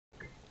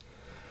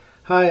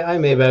Hi,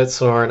 I'm Abe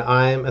Sorn.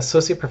 I'm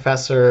associate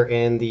professor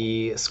in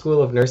the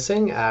School of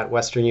Nursing at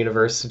Western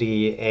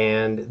University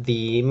and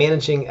the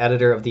managing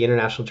editor of the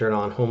International Journal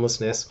on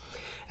Homelessness.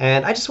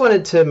 And I just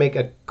wanted to make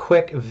a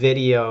quick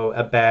video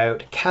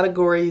about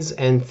categories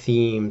and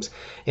themes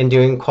in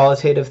doing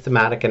qualitative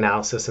thematic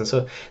analysis. And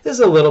so this is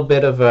a little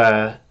bit of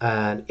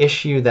an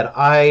issue that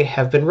I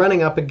have been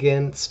running up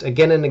against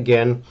again and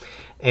again,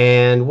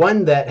 and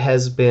one that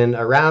has been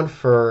around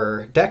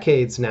for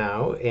decades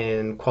now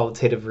in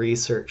qualitative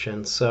research.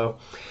 And so,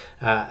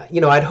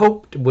 I'd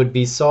hoped would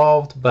be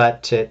solved,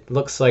 but it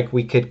looks like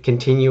we could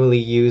continually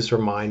use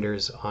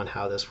reminders on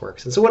how this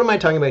works. And so what am I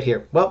talking about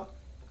here? Well,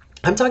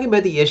 I'm talking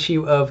about the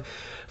issue of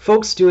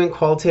folks doing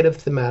qualitative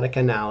thematic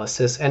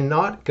analysis and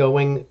not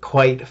going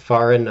quite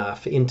far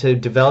enough into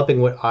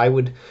developing what I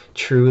would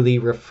truly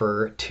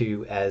refer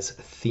to as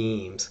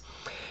themes.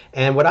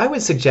 And what I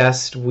would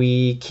suggest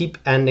we keep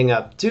ending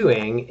up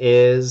doing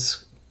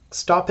is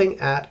stopping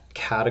at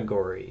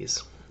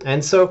categories.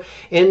 And so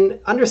in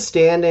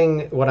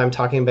understanding what I'm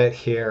talking about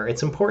here,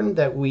 it's important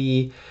that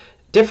we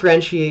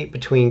differentiate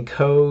between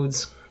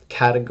codes,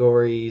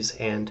 categories,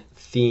 and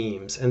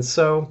themes. And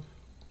so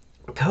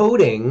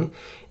coding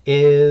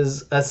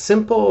is a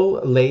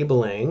simple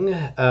labeling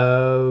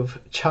of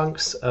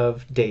chunks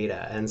of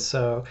data. And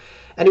so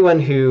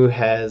anyone who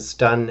has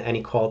done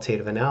any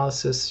qualitative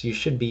analysis, you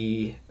should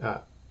be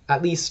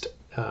at least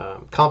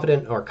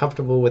confident or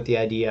comfortable with the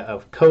idea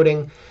of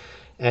coding.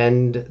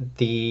 And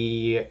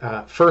the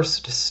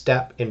first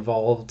step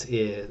involved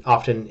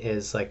often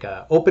is like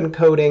open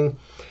coding,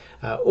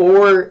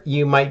 or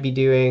you might be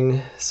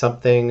doing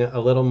something a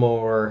little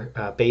more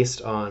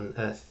based on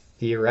a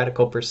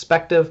theoretical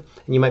perspective,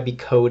 and you might be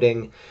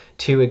coding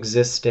to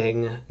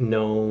existing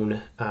known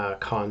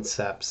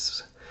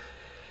concepts.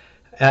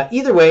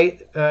 Either way,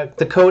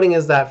 the coding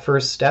is that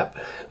first step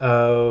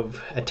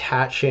of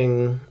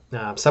attaching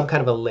some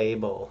kind of a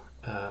label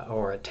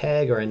or a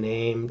tag or a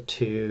name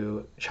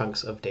to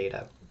chunks of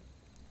data.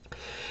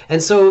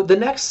 And so the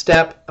next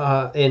step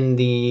in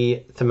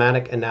the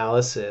thematic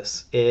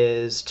analysis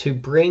is to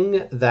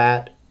bring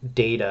that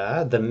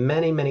data, the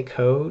many, many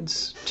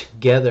codes,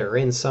 together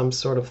in some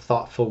sort of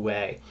thoughtful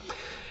way.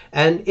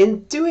 And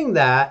in doing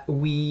that,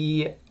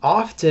 we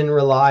often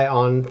rely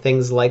on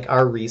things like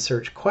our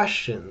research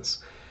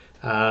questions.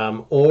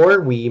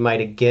 Or we might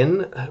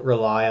again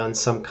rely on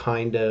some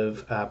kind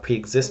of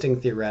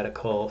pre-existing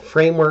theoretical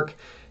framework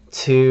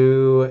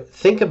to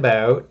think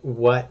about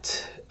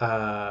what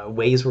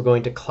ways we're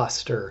going to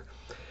cluster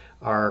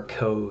our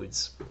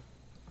codes.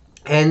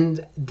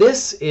 And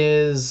this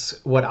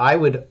is what I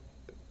would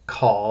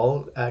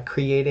call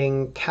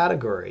creating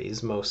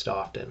categories most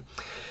often.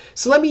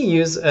 So let me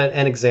use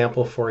an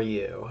example for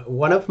you.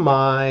 One of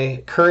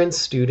my current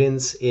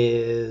students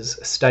is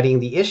studying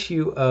the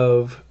issue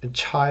of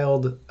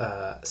child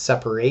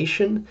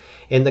separation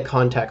in the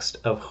context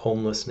of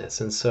homelessness.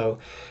 And so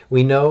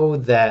we know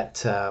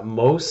that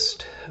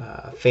most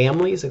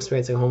families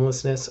experiencing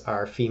homelessness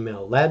are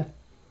female-led.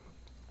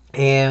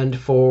 And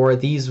for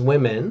these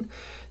women,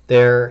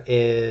 there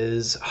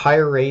is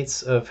higher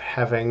rates of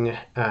having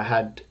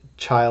had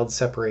child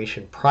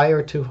separation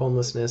prior to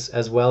homelessness,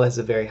 as well as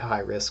a very high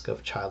risk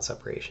of child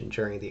separation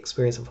during the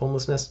experience of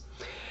homelessness.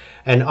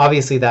 And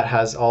obviously that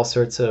has all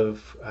sorts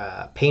of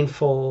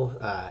painful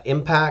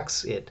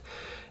impacts. It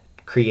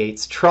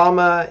creates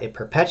trauma, it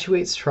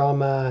perpetuates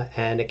trauma,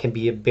 and it can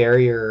be a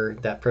barrier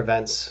that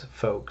prevents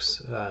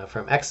folks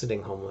from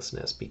exiting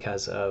homelessness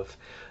because of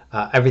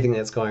everything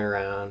that's going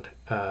around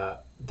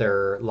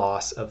their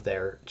loss of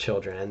their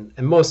children.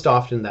 And most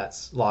often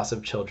that's loss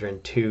of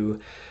children to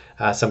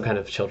some kind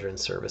of children's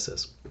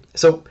services.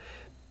 So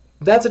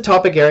that's a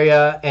topic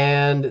area,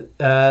 and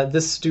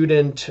this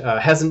student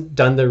hasn't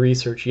done the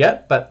research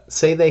yet, but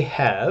say they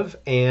have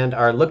and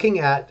are looking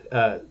at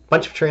a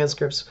bunch of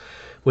transcripts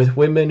with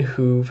women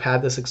who've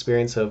had this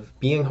experience of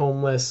being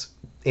homeless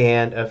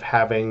and of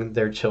having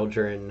their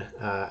children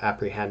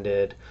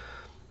apprehended.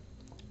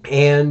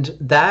 And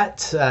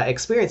that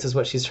experience is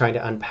what she's trying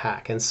to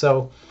unpack. And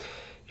so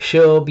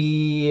she'll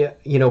be,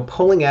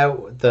 pulling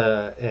out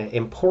the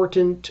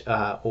important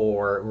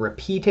or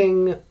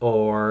repeating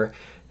or,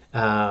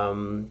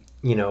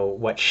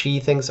 what she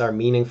thinks are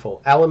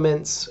meaningful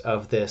elements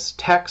of this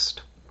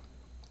text,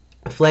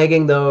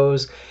 flagging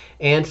those.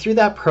 And through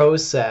that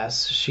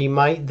process, she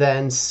might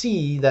then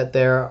see that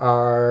there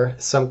are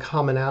some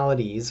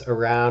commonalities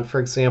around, for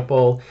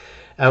example,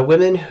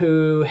 women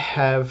who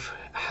have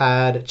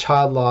had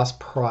child loss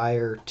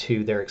prior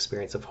to their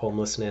experience of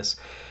homelessness,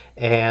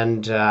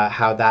 and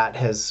how that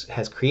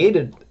has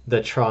created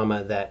the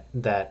trauma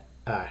that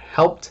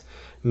helped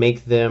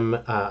make them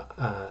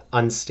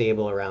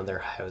unstable around their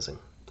housing.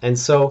 And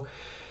so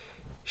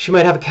she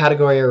might have a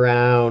category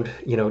around,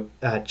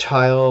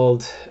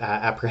 child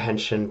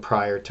apprehension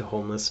prior to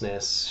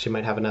homelessness. She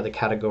might have another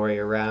category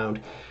around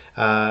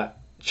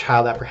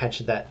child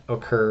apprehension that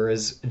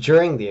occurs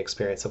during the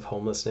experience of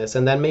homelessness,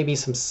 and then maybe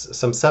some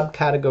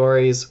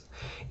subcategories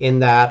in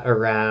that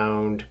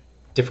around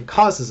different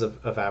causes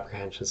of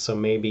apprehension. So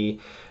maybe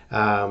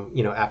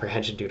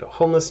apprehension due to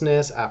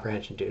homelessness,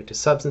 apprehension due to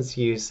substance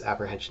use,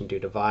 apprehension due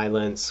to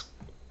violence.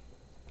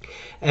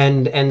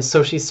 And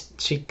so she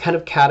kind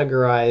of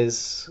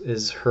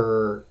categorizes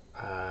her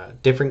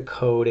different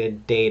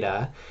coded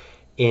data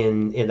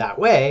in that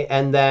way,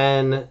 and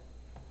then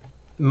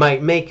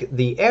might make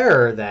the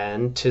error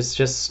then to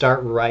just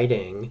start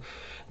writing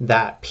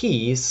that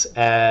piece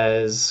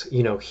as,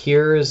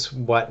 here's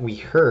what we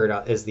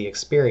heard is the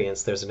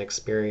experience. There's an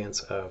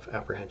experience of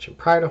apprehension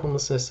prior to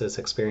homelessness, there's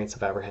experience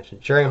of apprehension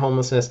during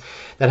homelessness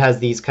that has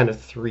these kind of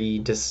three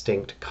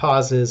distinct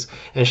causes,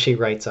 and she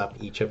writes up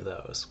each of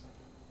those.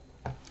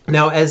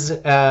 Now, as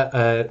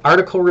an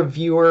article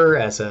reviewer,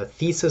 as a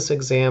thesis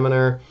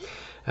examiner,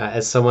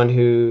 as someone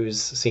who's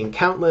seen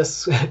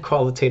countless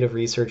qualitative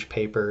research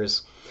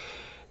papers,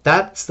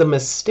 that's the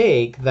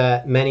mistake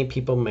that many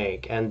people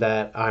make, and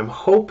that I'm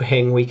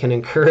hoping we can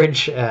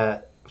encourage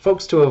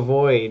folks to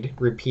avoid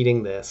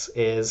repeating this,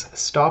 is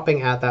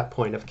stopping at that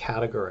point of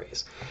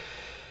categories.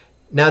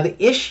 Now, the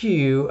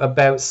issue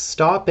about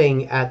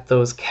stopping at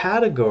those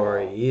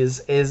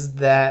categories is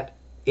that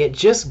it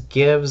just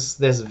gives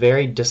this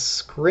very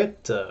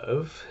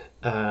descriptive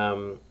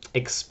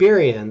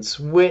experience,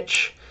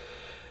 which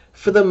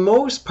for the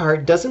most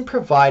part doesn't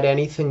provide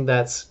anything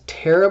that's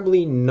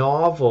terribly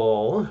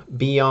novel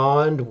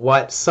beyond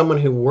what someone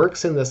who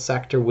works in the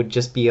sector would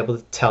just be able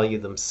to tell you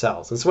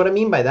themselves. And so what I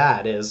mean by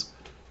that is,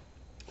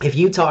 if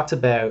you talked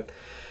about,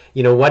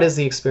 what is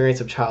the experience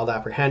of child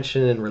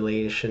apprehension in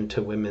relation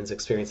to women's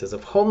experiences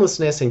of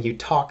homelessness, and you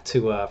talk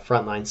to a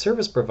frontline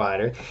service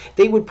provider,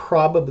 they would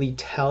probably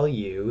tell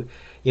you,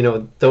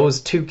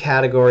 those two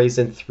categories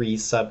and three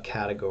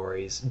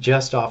subcategories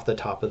just off the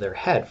top of their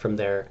head from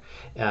their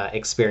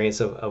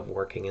experience of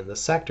working in the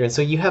sector. And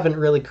so you haven't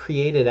really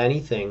created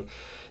anything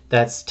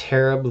that's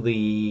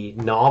terribly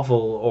novel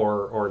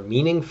or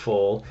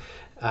meaningful,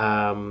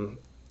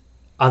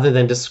 other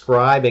than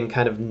describing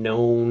kind of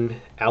known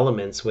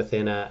elements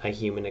within a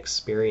human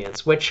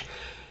experience, which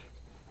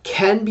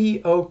can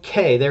be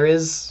okay. There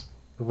is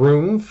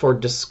room for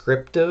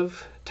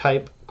descriptive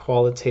type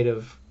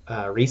qualitative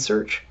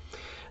research.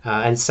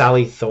 And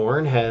Sally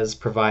Thorne has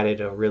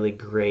provided a really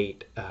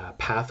great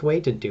pathway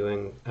to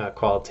doing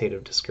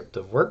qualitative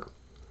descriptive work.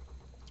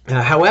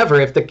 However,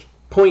 if the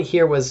point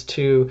here was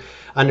to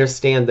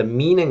understand the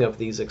meaning of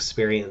these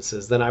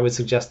experiences, then I would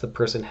suggest the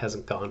person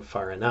hasn't gone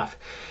far enough.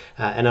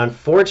 And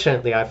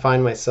unfortunately, I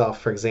find myself,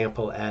 for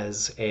example,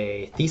 as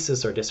a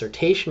thesis or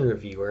dissertation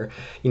reviewer,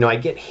 I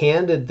get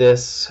handed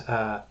this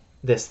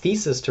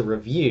thesis to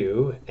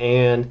review,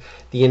 and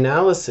the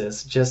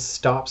analysis just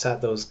stops at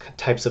those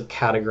types of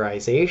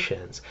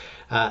categorizations.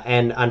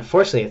 And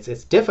unfortunately,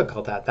 it's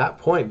difficult at that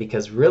point,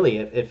 because really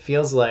it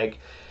feels like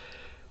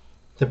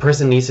the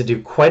person needs to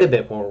do quite a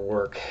bit more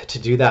work to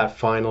do that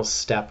final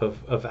step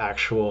of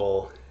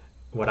actual,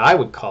 what I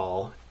would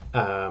call,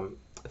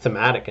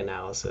 thematic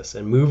analysis,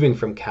 and moving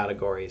from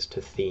categories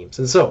to themes.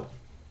 And so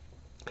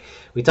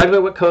we talked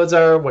about what codes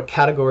are, what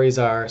categories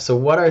are. So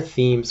what are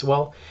themes?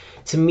 Well,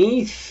 to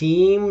me,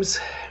 themes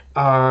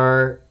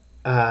are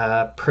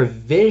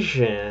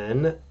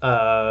provision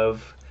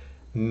of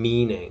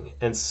meaning.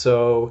 And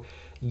so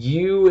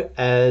you,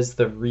 as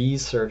the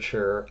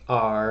researcher,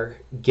 are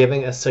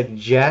giving a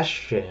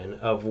suggestion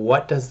of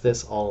what does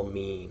this all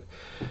mean?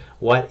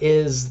 What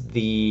is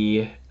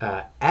the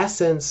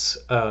essence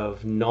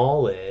of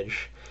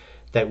knowledge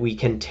that we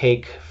can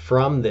take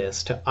from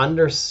this to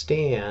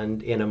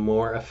understand in a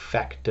more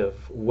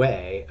effective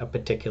way a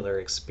particular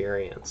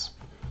experience?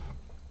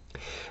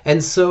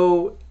 And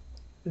so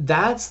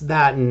that's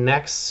that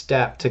next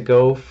step, to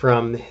go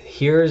from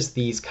here's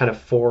these kind of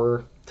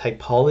four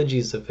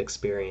typologies of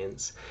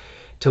experience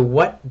to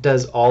what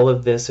does all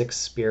of this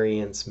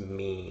experience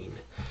mean?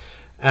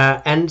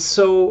 And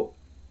so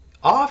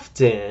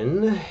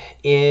often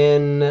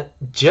in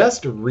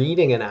just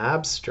reading an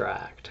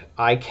abstract,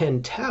 I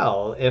can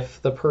tell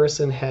if the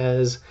person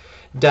has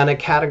done a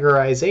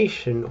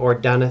categorization or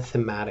done a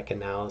thematic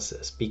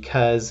analysis,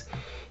 because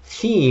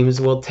themes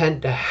will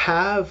tend to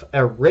have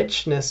a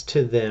richness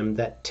to them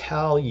that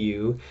tell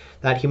you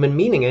that human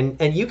meaning.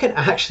 And you can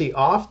actually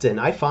often,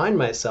 I find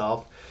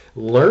myself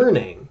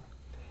learning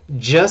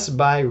just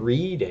by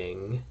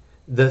reading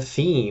the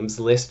themes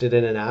listed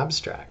in an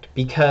abstract,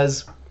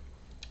 because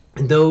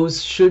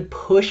those should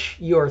push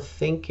your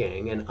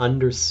thinking and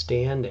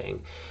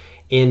understanding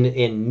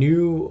in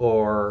new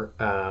or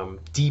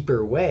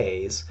deeper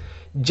ways,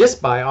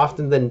 just by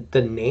often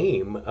the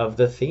name of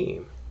the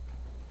theme.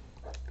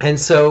 And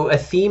so a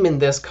theme in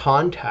this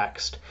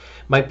context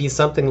might be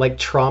something like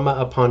trauma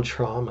upon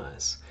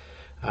traumas.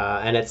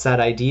 And it's that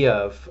idea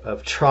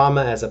of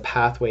trauma as a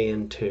pathway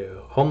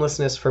into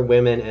homelessness for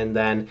women, and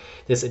then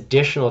this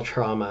additional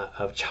trauma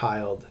of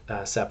child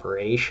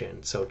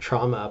separation. So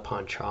trauma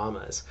upon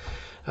traumas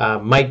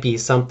might be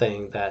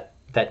something that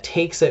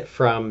takes it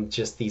from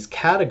just these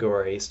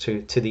categories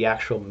to the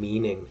actual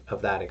meaning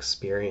of that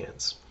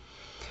experience.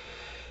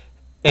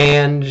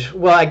 And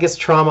well, I guess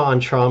trauma on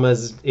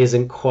traumas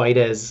isn't quite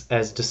as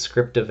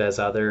descriptive as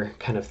other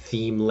kind of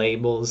theme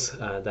labels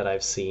that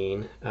I've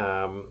seen.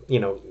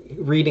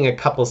 Reading a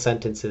couple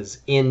sentences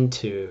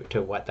into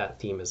what that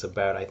theme is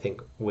about, I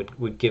think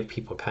would give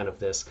people kind of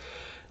this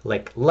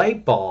like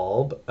light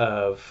bulb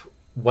of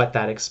what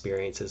that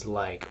experience is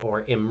like,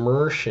 or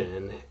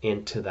immersion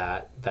into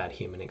that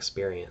human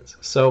experience.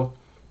 So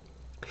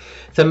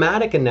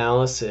thematic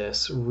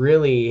analysis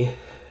really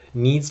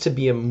needs to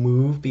be a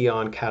move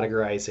beyond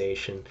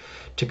categorization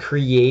to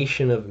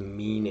creation of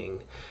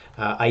meaning,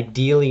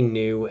 ideally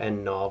new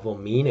and novel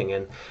meaning.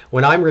 And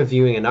when I'm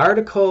reviewing an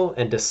article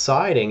and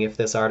deciding if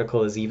this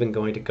article is even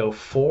going to go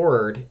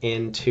forward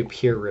into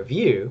peer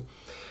review,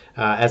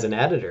 as an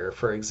editor,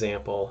 for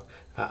example,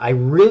 I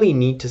really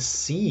need to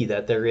see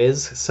that there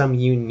is some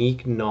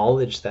unique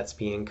knowledge that's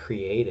being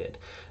created.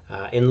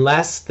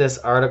 Unless this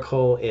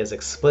article is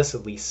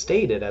explicitly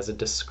stated as a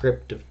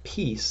descriptive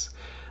piece,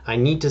 I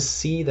need to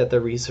see that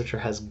the researcher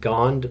has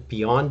gone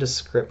beyond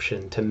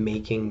description to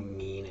making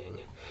meaning.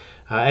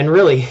 And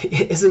really,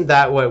 isn't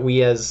that what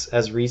we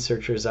as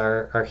researchers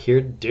are here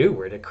to do?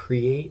 We're to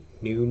create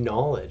new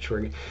knowledge.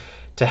 We're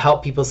to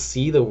help people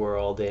see the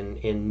world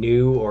in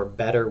new or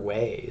better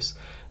ways.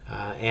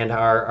 And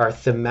our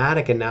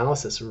thematic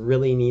analysis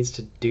really needs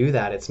to do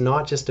that. It's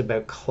not just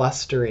about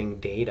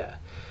clustering data,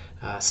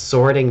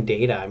 sorting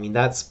data. I mean,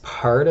 that's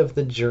part of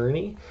the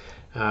journey.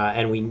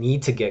 And we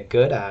need to get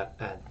good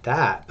at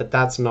that, but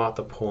that's not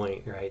the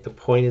point, right? The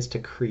point is to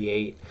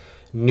create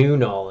new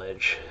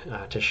knowledge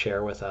to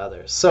share with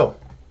others. So,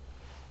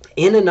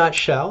 in a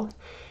nutshell,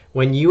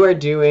 when you are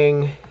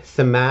doing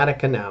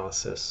thematic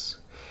analysis,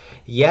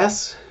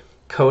 yes,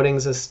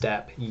 coding's a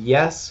step.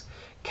 Yes,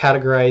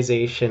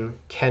 categorization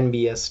can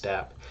be a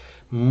step.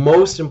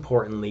 Most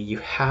importantly, you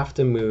have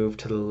to move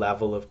to the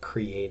level of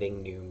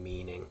creating new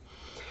meaning.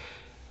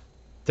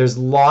 There's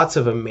lots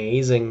of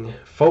amazing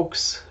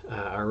folks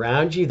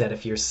around you that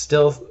if you're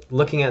still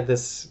looking at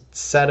this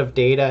set of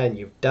data and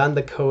you've done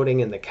the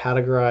coding and the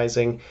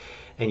categorizing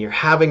and you're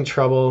having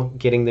trouble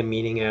getting the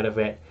meaning out of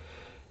it,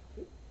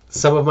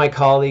 some of my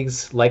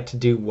colleagues like to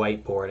do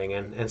whiteboarding,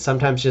 and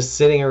sometimes just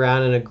sitting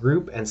around in a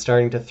group and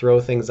starting to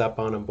throw things up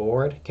on a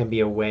board can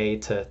be a way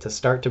to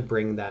start to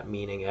bring that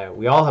meaning out.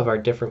 We all have our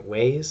different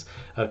ways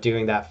of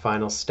doing that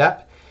final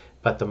step,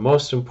 but the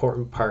most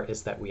important part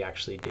is that we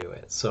actually do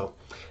it. So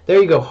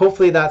there you go.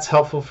 Hopefully that's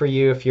helpful for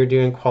you if you're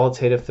doing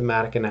qualitative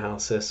thematic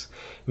analysis.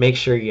 Make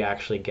sure you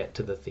actually get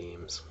to the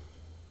themes.